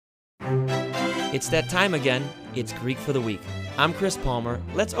It's that time again. It's Greek for the Week. I'm Chris Palmer.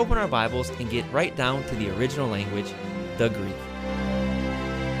 Let's open our Bibles and get right down to the original language, the Greek.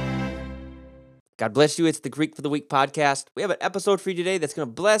 God bless you. It's the Greek for the Week podcast. We have an episode for you today that's going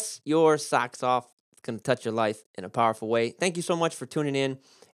to bless your socks off. It's going to touch your life in a powerful way. Thank you so much for tuning in.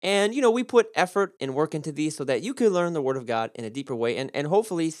 And, we put effort and work into these so that you can learn the Word of God in a deeper way and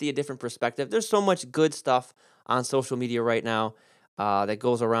hopefully see a different perspective. There's so much good stuff on social media right now that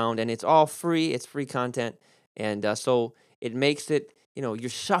goes around, and it's all free. It's free content. And so it makes it, you're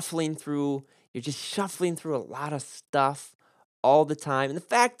just shuffling through a lot of stuff all the time. And the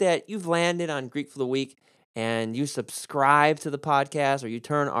fact that you've landed on Greek for the Week and you subscribe to the podcast or you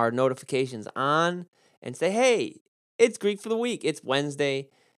turn our notifications on and say, hey, it's Greek for the Week. It's Wednesday.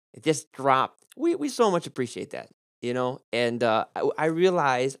 It just dropped. We so much appreciate that, And I do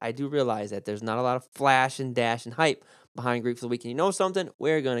realize that there's not a lot of flash and dash and hype behind Greek for the Week. And you know something?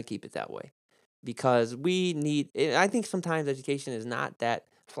 We're going to keep it that way because I think sometimes education is not that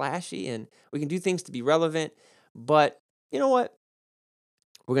flashy and we can do things to be relevant. But you know what?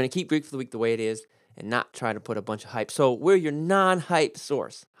 We're going to keep Greek for the Week the way it is and not try to put a bunch of hype. So we're your non-hype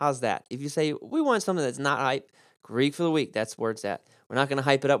source. How's that? If you say, we want something that's not hype, Greek for the Week, that's where it's at. We're not going to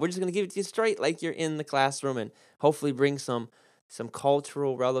hype it up. We're just going to give it to you straight like you're in the classroom and hopefully bring some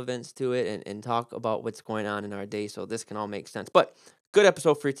cultural relevance to it and talk about what's going on in our day so this can all make sense. But good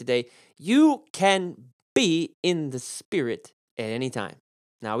episode for you today. You can be in the Spirit at any time.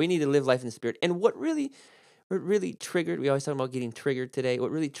 Now, we need to live life in the Spirit. And what really triggered, we always talk about getting triggered today,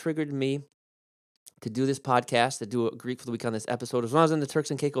 what really triggered me to do this podcast, to do a Greek for the Week on this episode, was when I was in the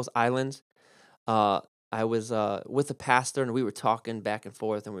Turks and Caicos Islands. I was with a pastor, and we were talking back and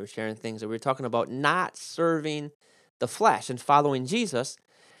forth, and we were sharing things, and we were talking about not serving the flesh and following Jesus.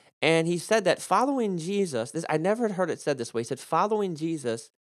 And he said that following Jesus, I never had heard it said this way. He said following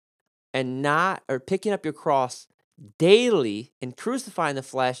Jesus and picking up your cross daily and crucifying the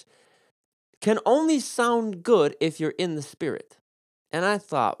flesh can only sound good if you're in the Spirit. And I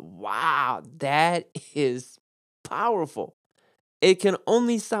thought, wow, that is powerful. It can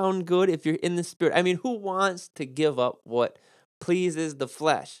only sound good if you're in the Spirit. I mean, who wants to give up what pleases the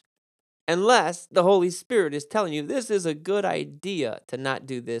flesh? Unless the Holy Spirit is telling you this is a good idea to not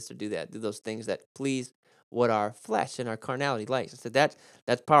do this or do that, do those things that please what our flesh and our carnality likes. I said that's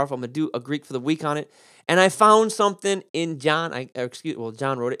powerful. I'm going to do a Greek for the Week on it. And I found something in John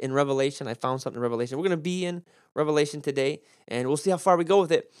wrote it in Revelation. I found something in Revelation. We're going to be in Revelation today, and we'll see how far we go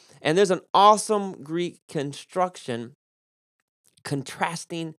with it. And there's an awesome Greek construction,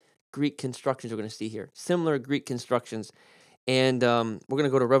 contrasting Greek constructions we're going to see here. Similar Greek constructions. And we're going to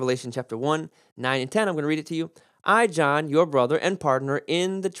go to Revelation chapter 1, 9 and 10. I'm going to read it to you. I, John, your brother and partner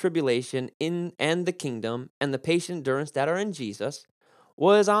in the tribulation and the kingdom and the patient endurance that are in Jesus,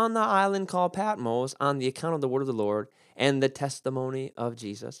 was on the island called Patmos on the account of the word of the Lord and the testimony of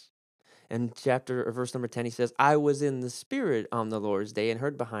Jesus. And verse number 10, he says, I was in the Spirit on the Lord's day and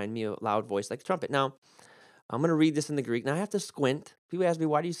heard behind me a loud voice like a trumpet. Now, I'm going to read this in the Greek. Now, I have to squint. People ask me,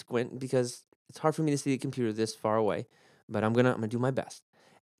 why do you squint? Because it's hard for me to see the computer this far away. But I'm gonna do my best.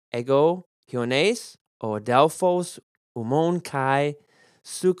 Ego hiones o adelphos umon kai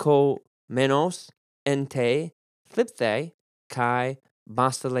suko menos ente thlipthe kai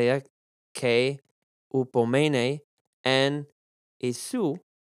bastaleia ke upomene and isu.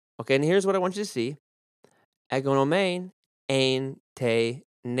 Okay, and here's what I want you to see. Egonomen ein te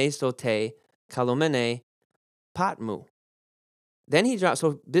nesote kalomene patmu. Then he drops,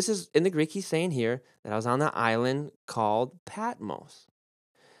 so this is, in the Greek, he's saying here that I was on the island called Patmos.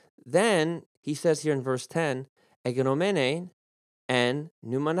 Then he says here in verse 10, Egenomene and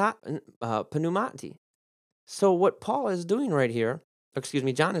pneumati. So what John is doing right here,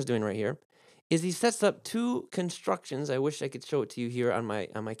 is he sets up two constructions, I wish I could show it to you here on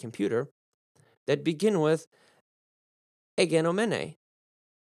my computer, that begin with Egenomene.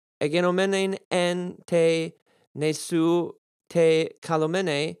 Egenomene en te nesu te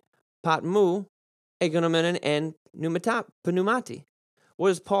kalomene patmu egonomenen and pneumati. What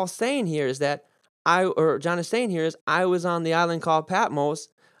is Paul saying here is that John is saying here is I was on the island called Patmos.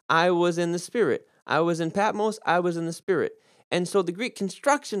 I was in the Spirit. I was in Patmos. I was in the Spirit. And so the Greek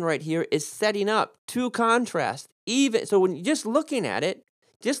construction right here is setting up two contrasts. So when you're just looking at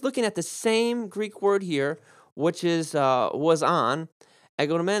the same Greek word here, which is was on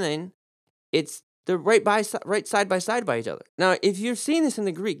egonomenen, they're right side by side by each other. Now, if you're seeing this in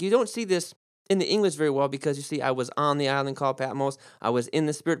the Greek, you don't see this in the English very well because you see I was on the island called Patmos. I was in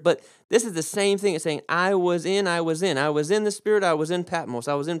the Spirit. But this is the same thing. It's saying I was in. I was in the Spirit. I was in Patmos.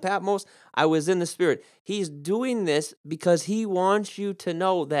 I was in Patmos. I was in the Spirit. He's doing this because he wants you to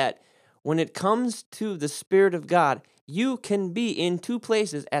know that when it comes to the Spirit of God, you can be in two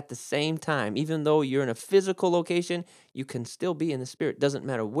places at the same time. Even though you're in a physical location, you can still be in the Spirit. Doesn't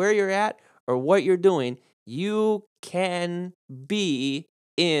matter where you're at or what you're doing, you can be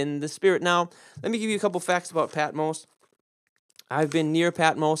in the Spirit. Now, let me give you a couple facts about Patmos. I've been near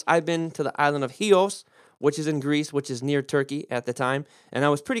Patmos. I've been to the island of Chios, which is in Greece, which is near Turkey at the time. And I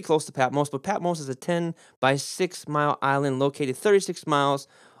was pretty close to Patmos, but Patmos is a 10 by 6 mile island located 36 miles,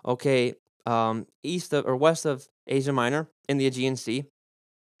 east of or west of Asia Minor in the Aegean Sea.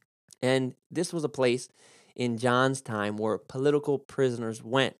 And this was a place in John's time where political prisoners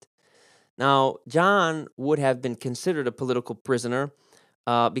went. Now, John would have been considered a political prisoner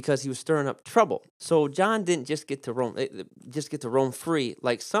because he was stirring up trouble. So John didn't just get to roam free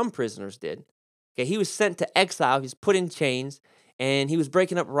like some prisoners did. Okay, he was sent to exile. He was put in chains, and he was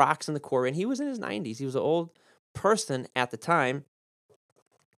breaking up rocks in the quarry. And he was in his 90s. He was an old person at the time,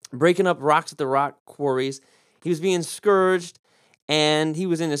 breaking up rocks at the rock quarries. He was being scourged, and he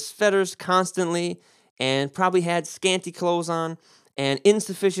was in his fetters constantly, and probably had scanty clothes on and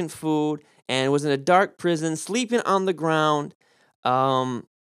insufficient food, and was in a dark prison, sleeping on the ground,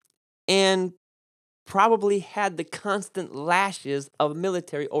 and probably had the constant lashes of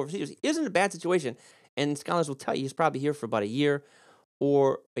military overseers. He was in a bad situation, and scholars will tell you he's probably here for about a year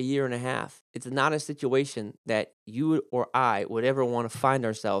or a year and a half. It's not a situation that you or I would ever want to find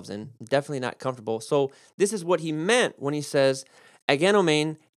ourselves in. Definitely not comfortable. So this is what he meant when he says,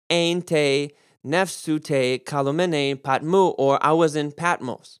 "Agenomen ein te nefsute kalomene patmu," or I was in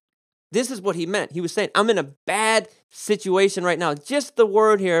Patmos. This is what he meant. He was saying, I'm in a bad situation right now. Just the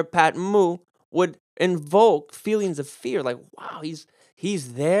word here, patmu, would invoke feelings of fear. Like, wow,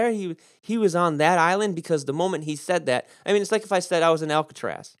 he's there. He was on that island, because the moment he said that, I mean, it's like if I said I was in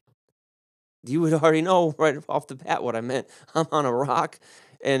Alcatraz. You would already know right off the bat what I meant. I'm on a rock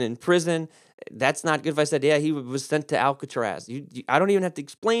and in prison. That's not good. If I said, yeah, he was sent to Alcatraz. I don't even have to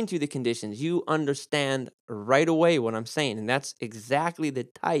explain to you the conditions. You understand right away what I'm saying. And that's exactly the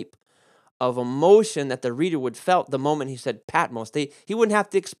type of emotion that the reader would felt the moment he said Patmos. He wouldn't have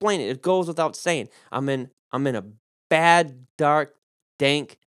to explain it. It goes without saying. I'm in a bad, dark,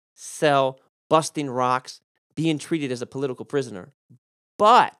 dank cell, busting rocks, being treated as a political prisoner.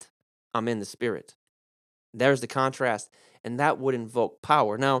 But I'm in the Spirit. There's the contrast, and that would invoke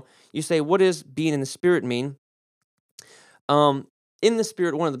power. Now, you say, what does being in the Spirit mean? In the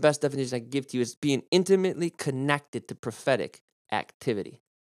Spirit, one of the best definitions I can give to you is being intimately connected to prophetic activity.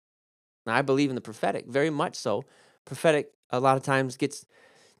 Now, I believe in the prophetic, very much so. Prophetic, a lot of times, gets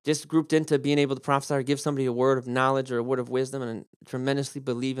just grouped into being able to prophesy or give somebody a word of knowledge or a word of wisdom, and tremendously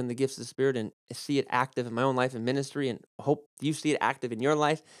believe in the gifts of the Spirit and see it active in my own life and ministry, and hope you see it active in your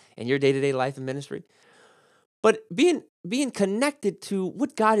life and your day-to-day life and ministry. But being connected to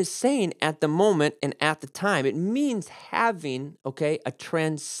what God is saying at the moment and at the time, it means having, a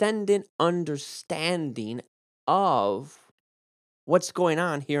transcendent understanding of what's going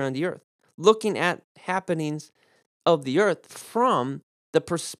on here on the earth. Looking at happenings of the earth from the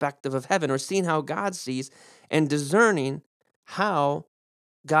perspective of heaven, or seeing how God sees and discerning how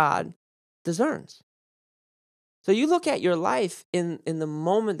God discerns. So you look at your life in the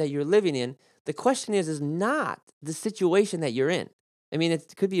moment that you're living in, the question is not the situation that you're in. I mean,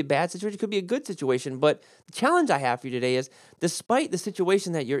 it could be a bad situation, it could be a good situation, but the challenge I have for you today is, despite the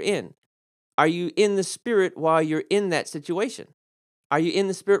situation that you're in, are you in the Spirit while you're in that situation? Are you in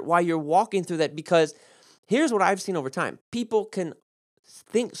the Spirit while you're walking through that? Because here's what I've seen over time. People can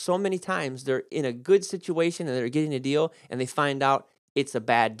think so many times they're in a good situation and they're getting a deal, and they find out it's a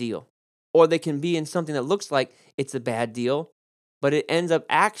bad deal. Or they can be in something that looks like it's a bad deal, but it ends up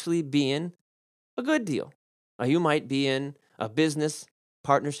actually being a good deal. You might be in a business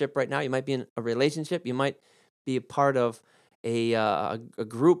partnership right now. You might be in a relationship. You might be a part of a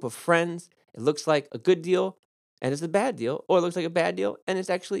group of friends. It looks like a good deal, and it's a bad deal, or it looks like a bad deal, and it's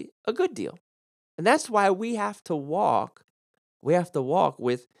actually a good deal. And that's why we have to walk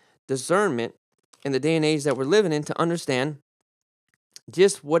with discernment in the day and age that we're living in, to understand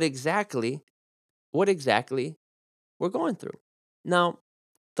just what exactly we're going through. Now,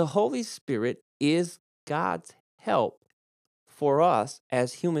 the Holy Spirit is God's help for us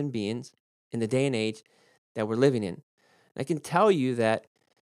as human beings in the day and age that we're living in. I can tell you that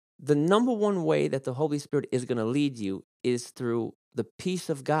the number one way that the Holy Spirit is going to lead you is through the peace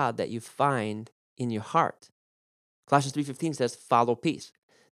of God that you find in your heart. Colossians 3:15 says, "Follow peace."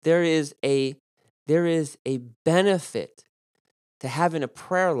 There is a benefit to having a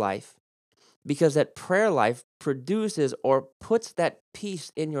prayer life, because that prayer life produces or puts that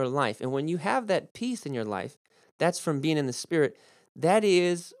peace in your life. And when you have that peace in your life, that's from being in the Spirit. That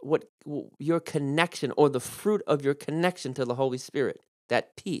is your connection, or the fruit of your connection to the Holy Spirit,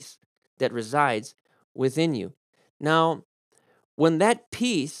 that peace that resides within you. Now, when that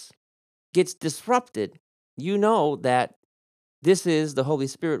peace gets disrupted, you know that this is the Holy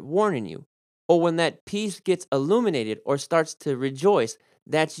Spirit warning you. Or when that peace gets illuminated or starts to rejoice,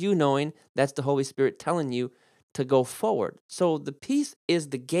 that's you knowing that's the Holy Spirit telling you to go forward. So the peace is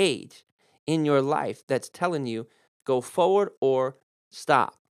the gauge in your life that's telling you go forward or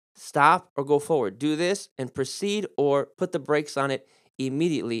stop. Stop or go forward. Do this and proceed, or put the brakes on it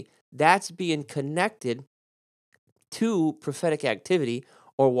immediately. That's being connected to prophetic activity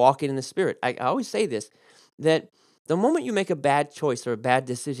or walking in the Spirit. I always say this, that the moment you make a bad choice or a bad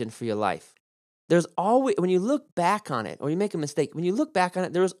decision for your life, there's always, when you look back on it or you make a mistake, when you look back on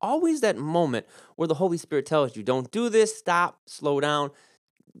it, there is always that moment where the Holy Spirit tells you, don't do this, stop, slow down,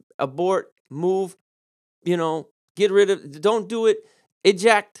 abort, move, get rid of, don't do it,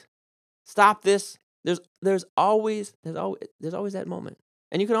 eject, stop this. There's always that moment.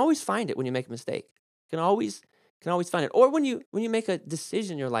 And you can always find it when you make a mistake. You can always find it. Or when you make a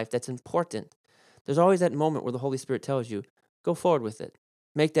decision in your life that's important, there's always that moment where the Holy Spirit tells you, go forward with it.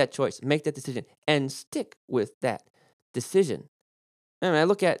 Make that choice, make that decision, and stick with that decision. And I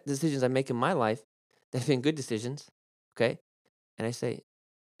look at decisions I make in my life that have been good decisions, okay? And I say,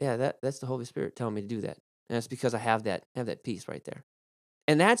 yeah, that's the Holy Spirit telling me to do that. And it's because I have that peace right there.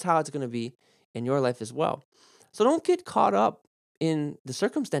 And that's how it's going to be in your life as well. So don't get caught up in the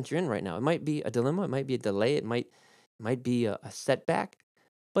circumstance you're in right now. It might be a dilemma, it might be a delay, it might be a setback,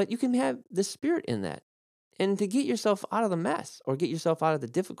 but you can have the Spirit in that. And to get yourself out of the mess or get yourself out of the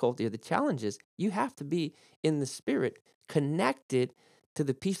difficulty or the challenges, you have to be in the Spirit, connected to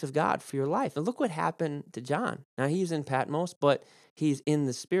the peace of God for your life. And look what happened to John. Now, he's in Patmos, but he's in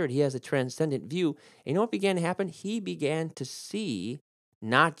the Spirit. He has a transcendent view. And you know what began to happen? He began to see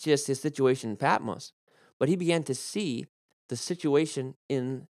not just his situation in Patmos, but he began to see the situation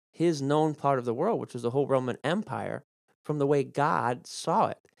in his known part of the world, which was the whole Roman Empire, from the way God saw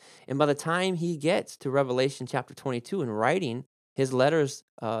it. And by the time he gets to Revelation chapter 22 and writing his letters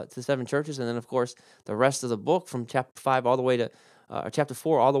to the seven churches, and then, of course, the rest of the book from chapter 5 all the way to, or chapter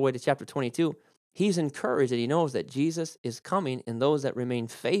 4 all the way to chapter 22, he's encouraged that he knows that Jesus is coming, and those that remain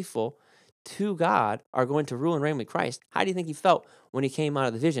faithful to God are going to rule and reign with Christ. How do you think he felt when he came out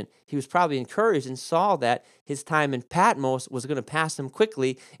of the vision? He was probably encouraged and saw that his time in Patmos was going to pass him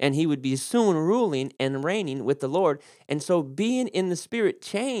quickly, and he would be soon ruling and reigning with the Lord. And so being in the Spirit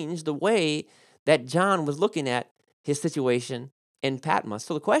changed the way that John was looking at his situation in Patmos.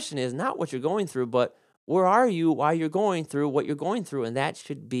 So the question is not what you're going through, but where are you while you're going through what you're going through? And that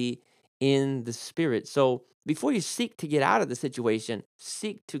should be in the Spirit. So before you seek to get out of the situation,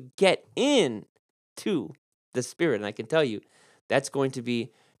 seek to get in to the Spirit. And I can tell you that's going to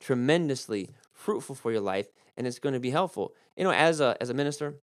be tremendously fruitful for your life, and it's going to be helpful. As a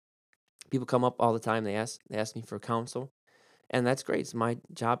minister, people come up all the time. They ask me for counsel, and that's great. It's my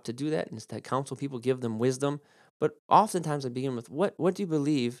job to do that and it's to counsel people, give them wisdom. But oftentimes I begin with what do you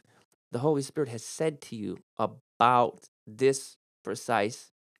believe the Holy Spirit has said to you about this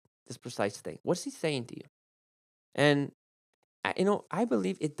precise thing? What's he saying to you? And I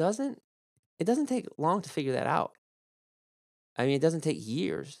believe it doesn't take long to figure that out. I mean, it doesn't take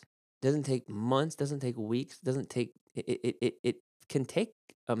years, doesn't take months, doesn't take weeks, doesn't take it can take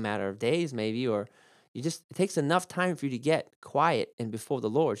a matter of days maybe, or it takes enough time for you to get quiet and before the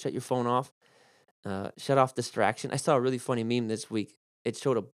Lord. Shut your phone off, shut off distraction. I saw a really funny meme this week. It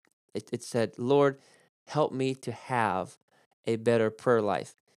said, "Lord, help me to have a better prayer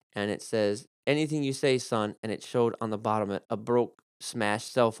life." And it says, "Anything you say, son," and it showed on the bottom a broke,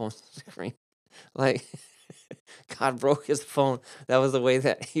 smashed cell phone screen. Like God broke his phone. That was the way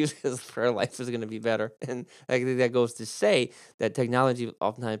that his prayer life is going to be better. And I think that goes to say that technology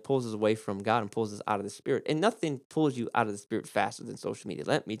oftentimes pulls us away from God and pulls us out of the Spirit. And nothing pulls you out of the Spirit faster than social media.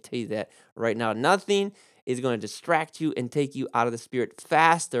 Let me tell you that right now. Nothing is going to distract you and take you out of the Spirit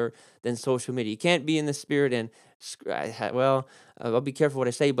faster than social media. You can't be in the Spirit and, I'll be careful what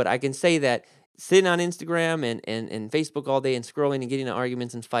I say, but I can say that sitting on Instagram and Facebook all day and scrolling and getting in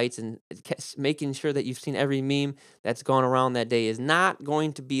arguments and fights and making sure that you've seen every meme that's gone around that day is not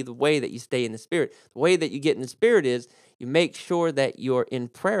going to be the way that you stay in the Spirit. The way that you get in the Spirit is you make sure that you're in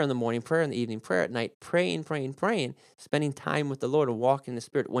prayer in the morning, prayer in the evening, prayer at night, praying, praying, praying, spending time with the Lord and walking in the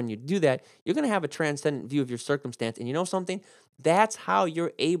Spirit. When you do that, you're going to have a transcendent view of your circumstance. And you know something? That's how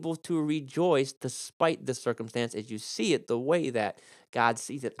you're able to rejoice despite the circumstance as you see it the way that God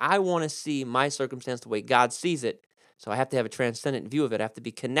sees it. I want to see my circumstance the way God sees it. So I have to have a transcendent view of it. I have to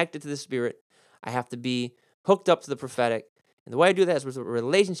be connected to the Spirit. I have to be hooked up to the prophetic. And the way I do that is with a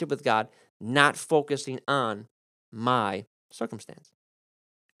relationship with God, not focusing on my circumstance.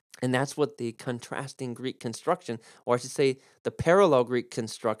 And that's what the contrasting Greek construction, or I should say the parallel Greek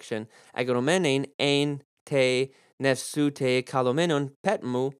construction, agonomenon ein te nefsute kalomenon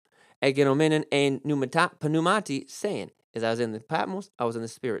petmu, agonomenon ein pneumati, saying, as I was in the Patmos, I was in the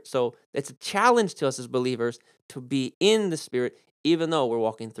Spirit. So it's a challenge to us as believers to be in the Spirit, even though we're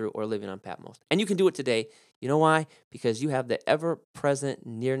walking through or living on Patmos. And you can do it today. You know why? Because you have the ever-present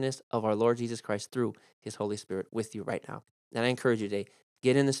nearness of our Lord Jesus Christ through his Holy Spirit with you right now. And I encourage you today,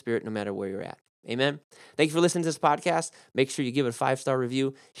 get in the Spirit no matter where you're at. Amen. Thank you for listening to this podcast. Make sure you give it a 5-star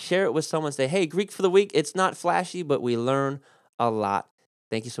review. Share it with someone. Say, hey, Greek for the Week. It's not flashy, but we learn a lot.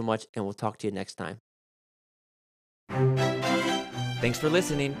 Thank you so much, and we'll talk to you next time. Thanks for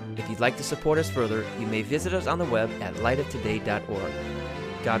listening. If you'd like to support us further, you may visit us on the web at lightoftoday.org.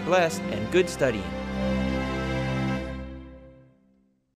 God bless and good study.